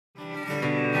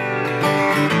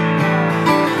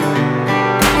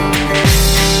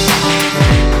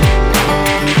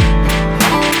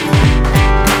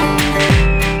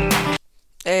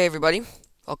everybody.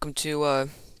 Welcome to,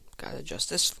 gotta adjust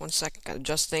this 1 second, gotta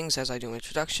adjust things as I do my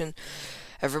introduction.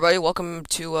 Everybody, welcome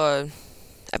to,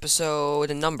 episode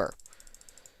number,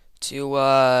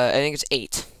 I think it's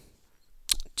 8,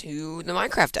 to the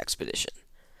Minecraft Expedition.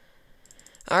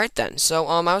 Alright then, so,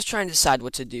 I was trying to decide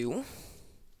what to do,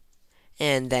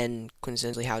 and then,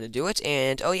 coincidentally, how to do it,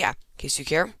 and, oh yeah, in case you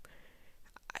care,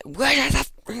 where is that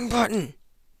ring button?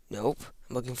 Nope,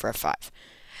 I'm looking for F5.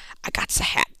 I got the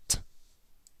hat.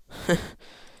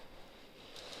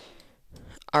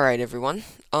 Alright, everyone.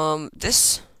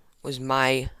 This was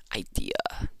my idea.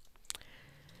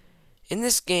 In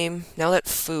this game, now that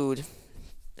food,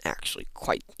 actually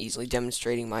quite easily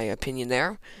demonstrating my opinion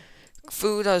there,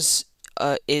 food is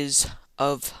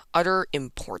of utter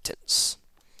importance.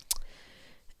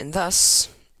 And thus,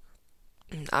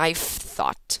 I've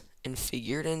thought and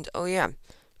figured, and oh yeah,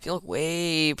 if you look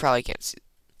way, probably can't see it.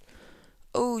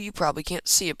 Oh, you probably can't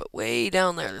see it, but way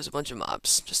down there, there's a bunch of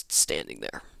mobs just standing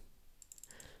there.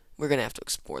 We're gonna have to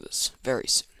explore this very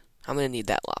soon. I'm gonna need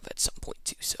that lava at some point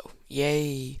too, so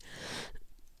yay.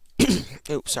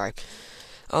 Oops, sorry.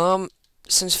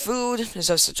 Since food is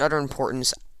of such utter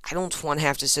importance, I don't want to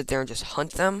have to sit there and just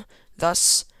hunt them.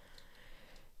 Thus,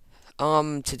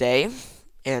 today,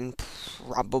 and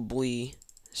probably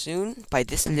soon, by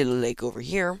this little lake over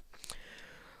here,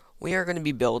 we are gonna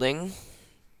be building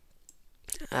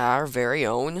our very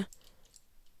own.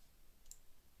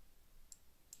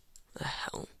 The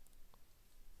hell?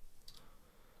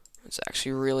 It's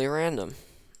actually really random.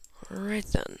 Alright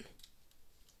then.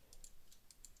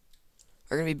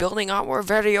 We're gonna be building our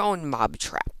very own mob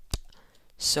trap.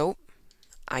 So,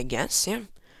 I guess, yeah.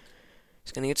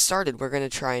 It's gonna get started. We're gonna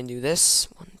try and do this.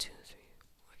 1, 2, 3.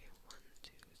 Okay, 1,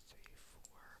 2, 3,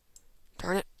 4.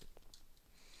 Darn it.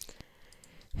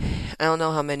 I don't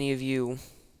know how many of you.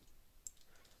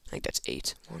 I think that's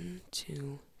 8. 1,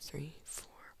 2, 3, 4,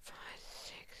 5,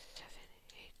 6, 7,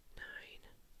 8, 9.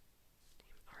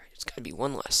 Alright, it's gotta be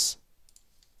one less.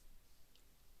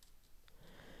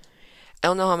 I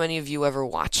don't know how many of you ever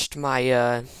watched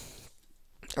my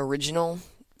original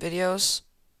videos.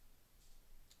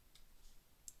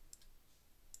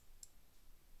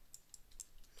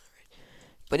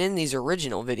 But in these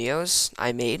original videos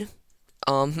I made,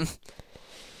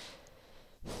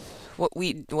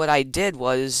 what I did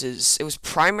was it was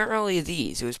primarily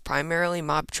these. It was primarily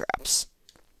mob traps.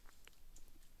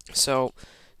 So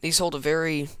these hold a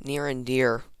very near and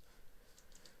dear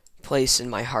place in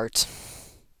my heart.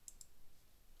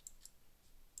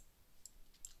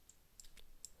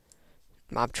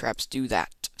 Mob traps do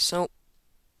that. So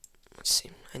let's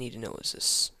see. I need to know, is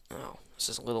this? Oh, this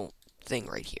is a little thing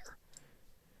right here.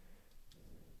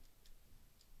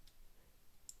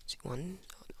 Let's see, 1,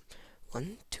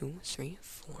 2, 3,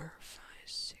 4, 5,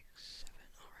 6, 7.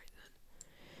 All right then.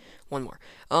 One more.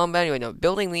 But anyway, no.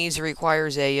 Building these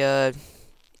requires a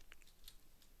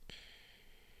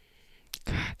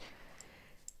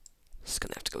It's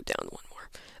gonna have to go down one more.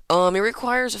 It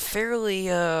requires a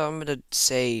fairly I'm gonna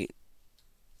say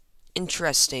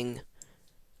interesting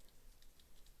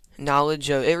knowledge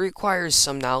of. It requires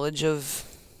some knowledge of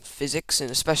physics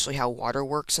and especially how water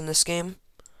works in this game.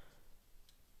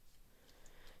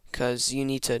 Because you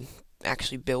need to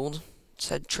actually build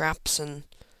said traps and.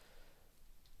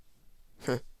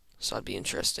 So that'd be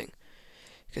interesting.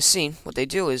 Because see, what they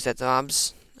do is that the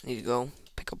mobs need to go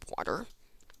pick up water.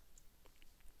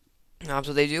 Mobs,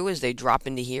 what they do is they drop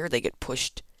into here, they get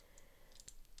pushed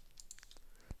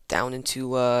down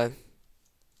into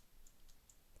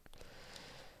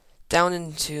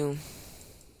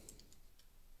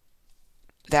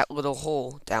that little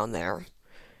hole down there.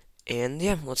 And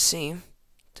yeah, let's see.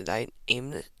 Did I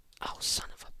aim it? Oh, son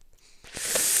of a...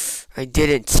 I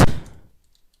didn't.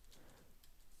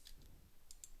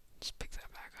 Let's pick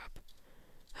that back up.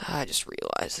 I just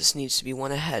realized this needs to be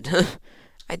one ahead.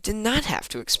 I did not have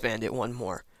to expand it one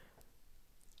more.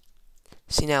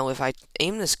 See, now, if I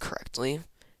aim this correctly,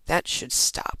 that should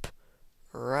stop.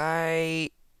 Right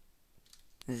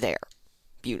there.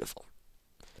 Beautiful.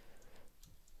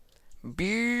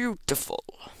 Beautiful.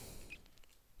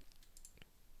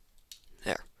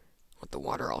 There. Let the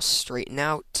water all straighten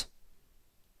out.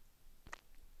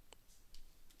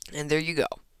 And there you go.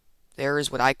 There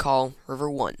is what I call River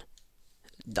 1.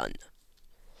 Done.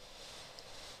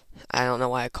 I don't know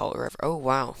why I call it River. Oh,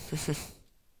 wow.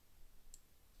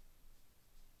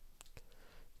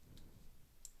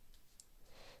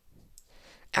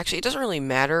 Actually, it doesn't really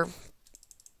matter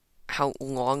how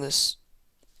long this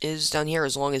is down here,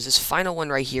 as long as this final one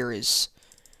right here is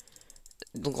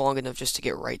long enough just to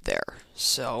get right there.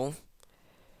 So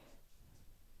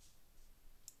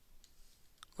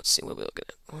Let's see, what are we looking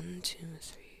at? 1, 2,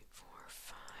 3, 4,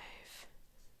 5,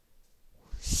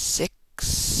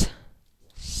 6,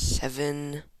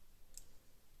 7,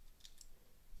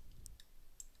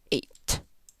 8.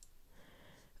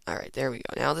 Alright, there we go.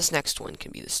 Now this next one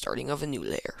can be the starting of a new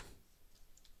layer.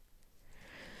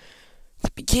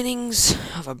 The beginnings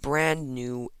of a brand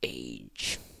new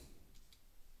age.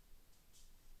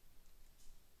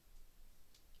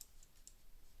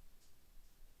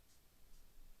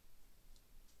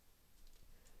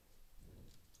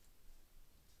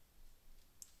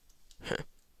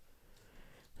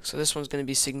 So this one's going to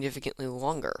be significantly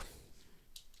longer.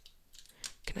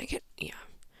 Can I get... yeah.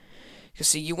 Because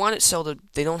see, you want it so that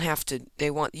they don't have to...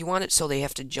 you want it so they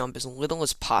have to jump as little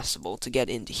as possible to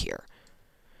get into here.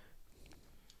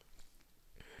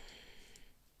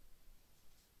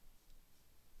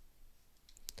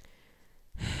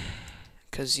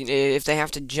 Because if they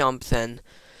have to jump, then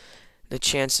the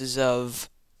chances of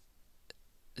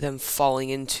them falling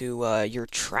into your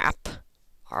trap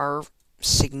are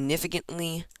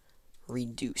significantly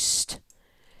reduced.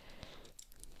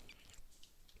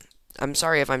 I'm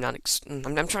sorry if I'm not...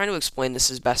 I'm trying to explain this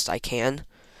as best I can.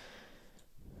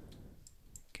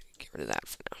 Get rid of that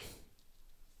for now.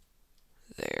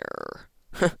 There.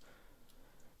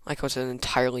 Like how it's an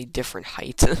entirely different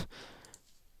height.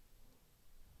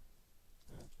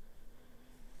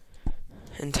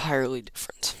 Entirely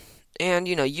different. And,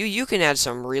 you know, you can add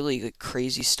some really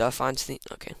crazy stuff onto the...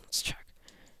 Okay, let's check.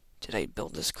 Did I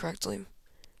build this correctly?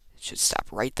 It should stop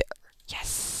right there.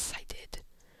 Yes, I did.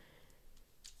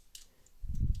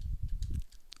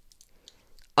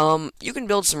 You can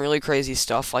build some really crazy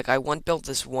stuff. Like, I once built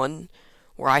this one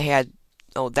where I had...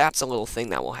 Oh, that's a little thing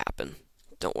that will happen.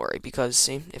 Don't worry, because,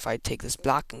 see, if I take this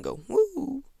block and go,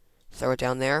 woo, throw it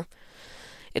down there,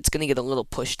 it's going to get a little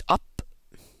pushed up.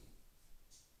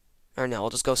 Or no, I'll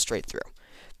just go straight through.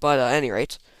 But, at any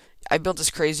rate, I built this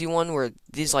crazy one where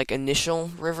these, like,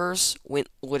 initial rivers went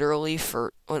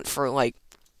for, like,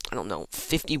 I don't know,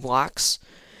 50 blocks.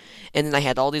 And then I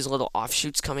had all these little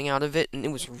offshoots coming out of it, and it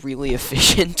was really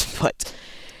efficient, but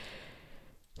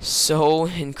so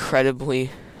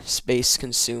incredibly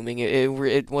space-consuming.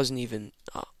 It wasn't even...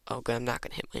 oh, God, I'm not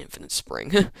going to hit my infinite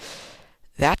spring.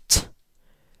 That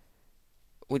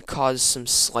would cause some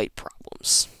slight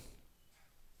problems.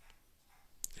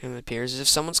 And it appears as if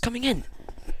someone's coming in.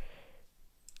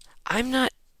 I'm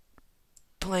not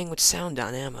playing with sound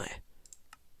on, am I?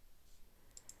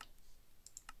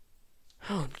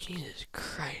 Oh, Jesus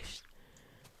Christ.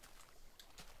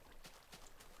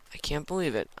 I can't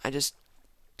believe it.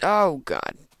 Oh,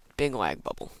 God. Big lag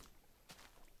bubble.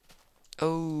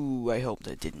 Oh, I hope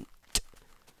that didn't.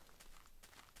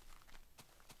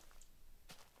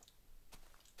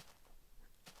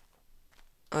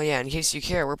 Oh, yeah, in case you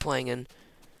care, we're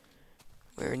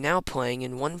now playing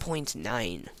in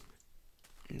 1.9.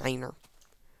 Niner.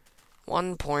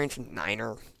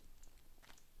 1.9er.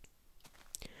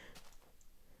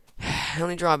 The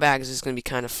only drawback is it's going to be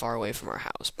kind of far away from our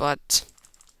house, but...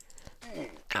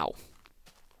 Ow.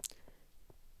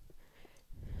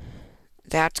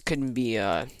 That could be,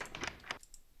 it's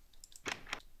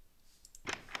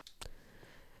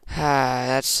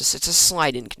a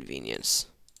slight inconvenience.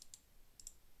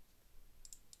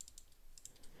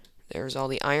 There's all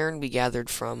the iron we gathered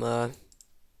from,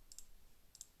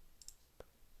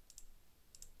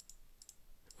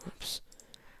 Whoops.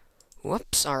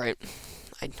 Whoops, alright.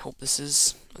 I hope this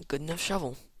is a good enough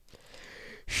shovel.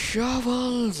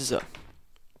 Shovels!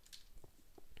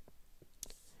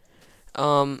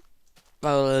 What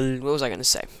was I gonna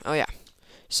say? Oh, yeah.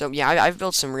 So, yeah, I've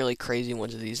built some really crazy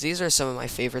ones of these. These are some of my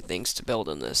favorite things to build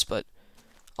in this, but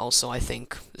also I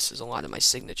think this is a lot of my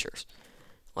signatures.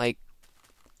 Like,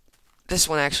 this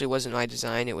one actually wasn't my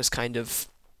design. It was kind of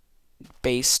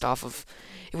based off of...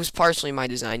 It was partially my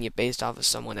design, yet based off of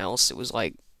someone else. It was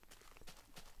like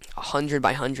 100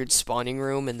 by 100 spawning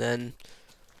room, and then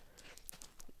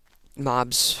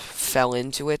mobs fell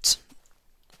into it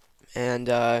and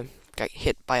got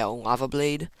hit by a lava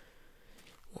blade.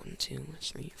 1, 2,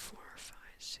 3, 4, 5,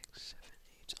 6, 7,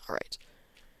 8. Alright.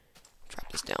 Drop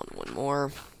this down one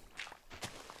more.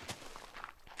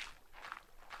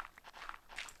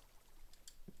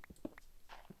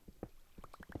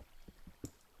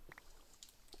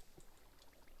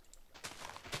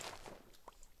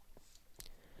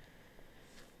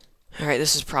 Alright,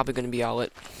 this is probably going to be all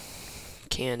it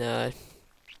can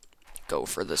go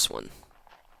for this one.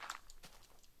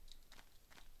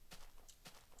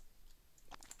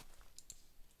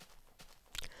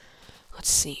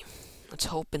 Let's see. Let's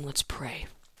hope and let's pray.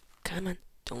 Come on,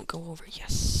 don't go over.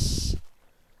 Yes.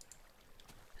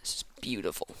 This is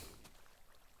beautiful.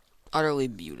 utterly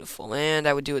beautiful. And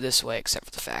I would do it this way,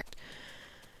 except for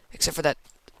that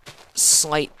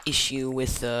slight issue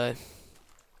with how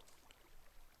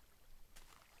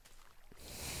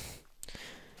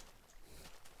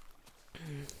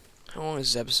long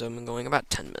has this episode been going? About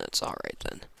 10 minutes. Alright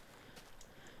then.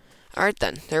 Alright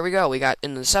then. There we go. We got,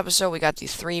 in this episode, we got the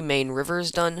 3 main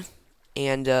rivers done.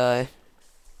 And,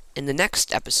 in the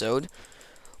next episode,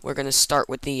 we're going to start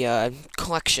with the,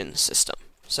 collection system.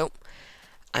 So,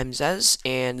 I'm Zez,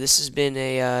 and this has been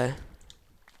this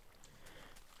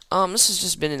has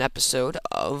just been an episode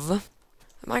of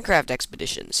Minecraft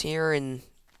Expeditions here in,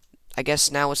 I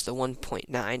guess now it's the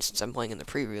 1.9 since I'm playing in the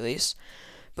pre-release.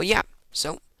 But yeah,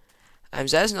 so, I'm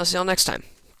Zez, and I'll see y'all next time.